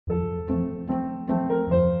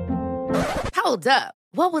Hold up.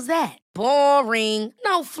 What was that? Boring.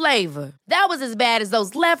 No flavor. That was as bad as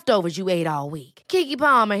those leftovers you ate all week. Keke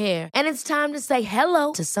Palmer here, and it's time to say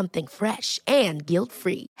hello to something fresh and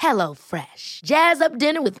guilt-free. Hello Fresh. Jazz up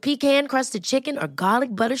dinner with pecan-crusted chicken or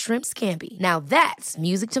garlic butter shrimp scampi. Now that's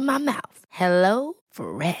music to my mouth. Hello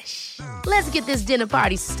Fresh. Let's get this dinner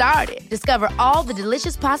party started. Discover all the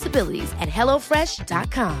delicious possibilities at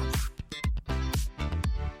hellofresh.com.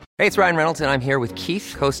 Hey, it's Ryan Reynolds, and I'm here with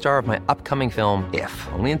Keith, co-star of my upcoming film, If,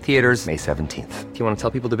 only in theaters May 17th. Do you want to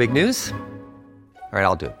tell people the big news? All right,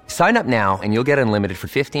 I'll do it. Sign up now and you'll get unlimited for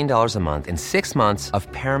 $15 a month and 6 months of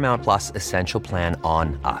Paramount Plus Essential Plan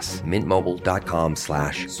on us.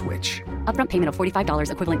 MintMobile.com/switch. Upfront payment of $45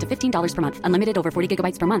 equivalent to $15 per month. Unlimited over 40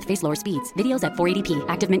 gigabytes per month. Face lower speeds. Videos at 480p.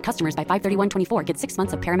 Active Mint customers by 531.24 get 6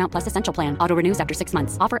 months of Paramount Plus Essential Plan. Auto renews after 6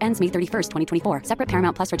 months. Offer ends May 31st, 2024. Separate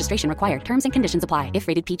Paramount Plus registration required. Terms and conditions apply if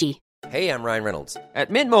rated PG. Hey, I'm Ryan Reynolds. At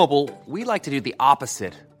Mint Mobile, we like to do the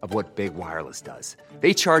opposite of what Big Wireless does.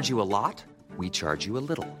 They charge you a lot. We charge you a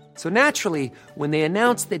little. So naturally, when they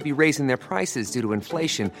announced they'd be raising their prices due to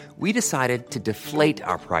inflation, we decided to deflate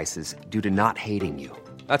our prices due to not hating you.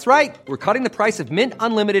 That's right. We're cutting the price of Mint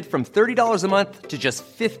Unlimited from $30 a month to just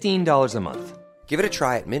 $15 a month. Give it a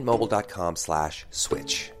try at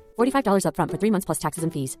mintmobile.com/switch. $45 upfront for 3 months plus taxes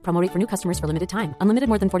and fees. Promo rate for new customers for limited time. Unlimited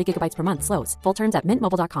more than 40 gigabytes per month. Slows full terms at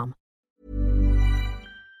mintmobile.com.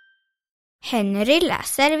 Henry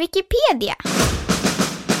läser Wikipedia.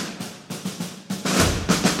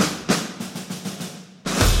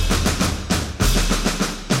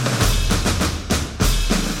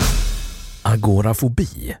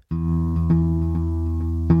 Agorafobi.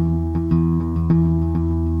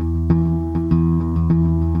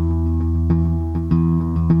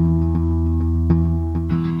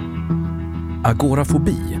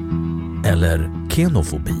 Agorafobi, eller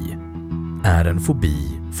kenofobi, är en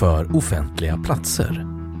fobi för offentliga platser.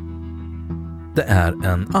 Det är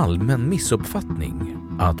en allmän missuppfattning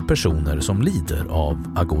att personer som lider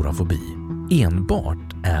av agorafobi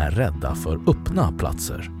enbart är rädda för öppna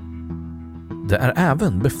platser. Det är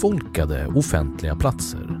även befolkade offentliga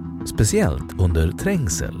platser, speciellt under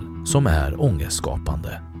trängsel, som är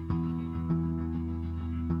ångestskapande.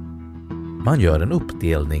 Man gör en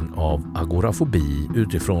uppdelning av agorafobi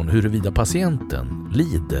utifrån huruvida patienten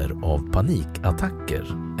lider av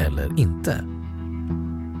panikattacker eller inte.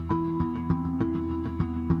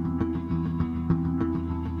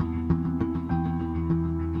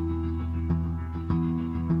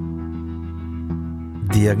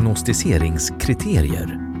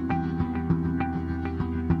 Diagnostiseringskriterier.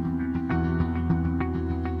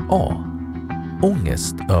 A.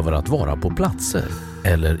 Ångest över att vara på platser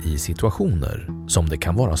eller i situationer som det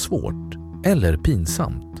kan vara svårt eller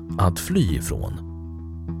pinsamt att fly ifrån.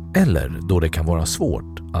 Eller då det kan vara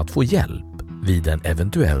svårt att få hjälp vid en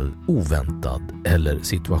eventuell oväntad eller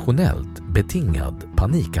situationellt betingad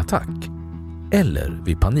panikattack eller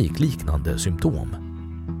vid panikliknande symptom.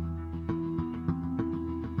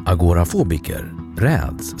 Agorafobiker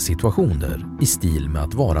räds situationer i stil med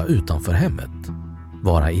att vara utanför hemmet,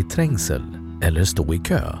 vara i trängsel eller stå i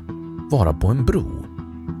kö, vara på en bro,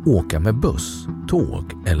 åka med buss,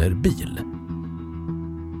 tåg eller bil.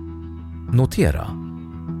 Notera: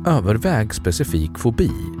 överväg specifik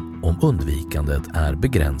fobi om undvikandet är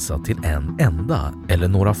begränsat till en enda eller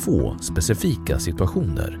några få specifika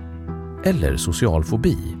situationer, eller social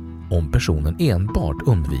fobi om personen enbart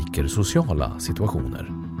undviker sociala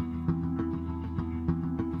situationer.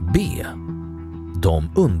 B. De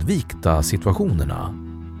undvikta situationerna,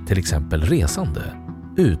 till exempel resande,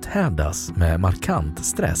 uthärdas med markant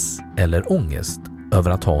stress eller ångest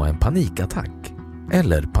över att ha en panikattack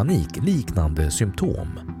eller panikliknande symptom,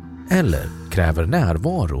 eller kräver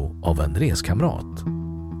närvaro av en reskamrat.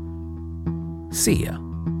 C.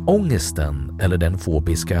 Ångesten eller den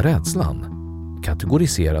fobiska rädslan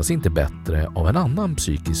kategoriseras inte bättre av en annan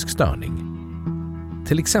psykisk störning.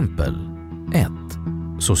 Till exempel 1.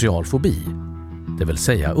 Social fobi, det vill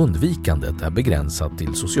säga undvikandet är begränsat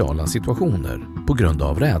till sociala situationer på grund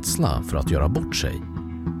av rädsla för att göra bort sig.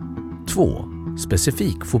 2.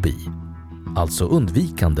 Specifik fobi, alltså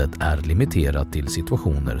undvikandet är limiterat till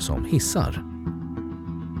situationer som hissar.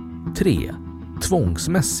 3.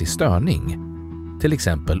 Tvångsmässig störning, till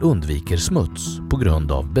exempel undviker smuts på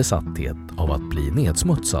grund av besatthet av att bli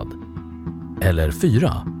nedsmutsad. Eller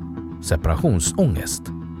 4. Separationsångest,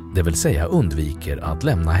 det vill säga undviker att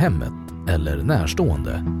lämna hemmet eller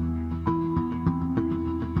närstående.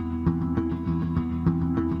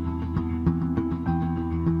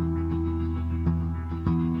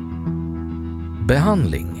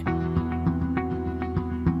 Behandling.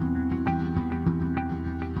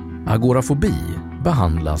 Agorafobi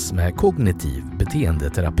behandlas med kognitiv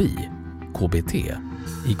beteendeterapi, KBT,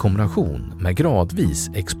 i kombination med gradvis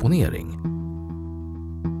exponering.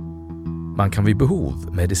 Man kan vid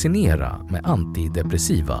behov medicinera med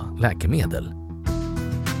antidepressiva läkemedel.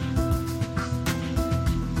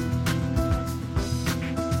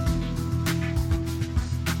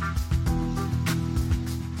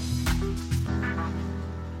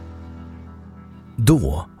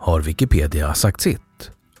 Då har Wikipedia sagt sitt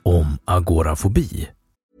om agorafobi.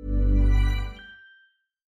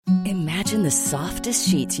 Imagine the softest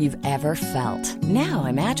sheets you've ever felt. Now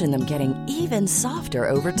imagine them getting even softer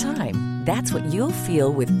over time. That's what you'll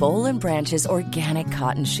feel with Boll & Branch's organic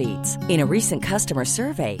cotton sheets. In a recent customer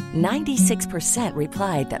survey, 96%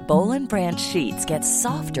 replied that Boll & Branch sheets get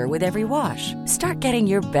softer with every wash. Start getting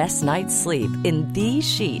your best night's sleep in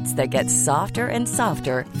these sheets that get softer and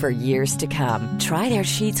softer for years to come. Try their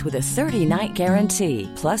sheets with a 30-night guarantee.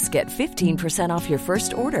 Plus, get 15% off your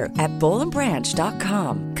first order at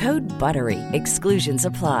bollandbranch.com. Code BUTTERY. Exclusions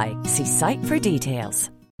apply. See site for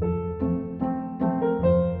details.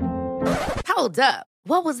 Hold up.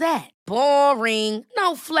 What was that? Boring.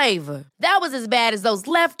 No flavor. That was as bad as those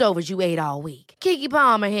leftovers you ate all week. Keke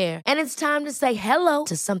Palmer here, and it's time to say hello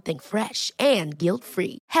to something fresh and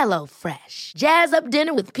guilt-free. Hello Fresh. Jazz up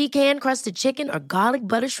dinner with pecan-crusted chicken or garlic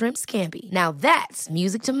butter shrimp scampi. Now that's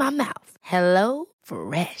music to my mouth. Hello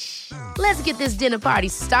Fresh. Let's get this dinner party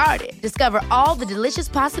started. Discover all the delicious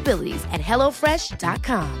possibilities at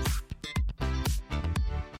hellofresh.com.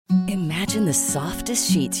 Imagine the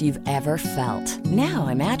softest sheets you've ever felt. Now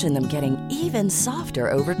imagine them getting even softer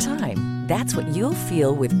over time. That's what you'll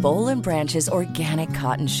feel with Boll & Branch's organic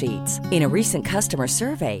cotton sheets. In a recent customer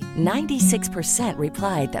survey, 96%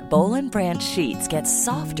 replied that Boll & Branch sheets get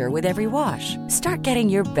softer with every wash. Start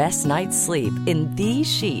getting your best night's sleep in these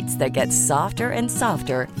sheets that get softer and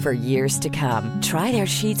softer for years to come. Try their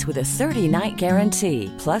sheets with a 30-night guarantee.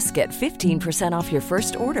 Plus, get 15% off your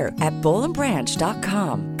first order at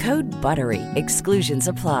bollandbranch.com. Code BUTTERY. Exclusions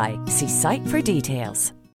apply. See site for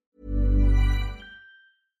details.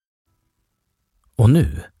 Och nu,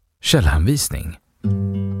 källhänvisning.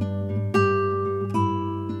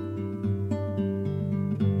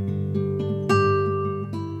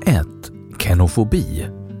 1. Kenofobi.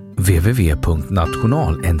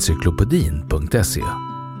 www.nationalencyklopedin.se.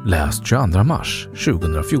 Läst 22 mars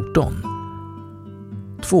 2014.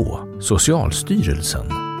 2. Socialstyrelsen.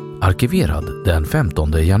 Arkiverad den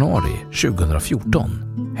 15 januari 2014.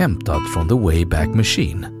 Hämtad från The Wayback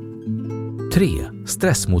Machine. 3.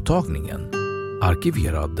 Stressmottagningen.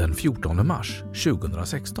 Arkiverad den 14 mars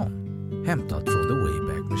 2016. Hämtad från The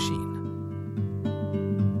Wayback Machine.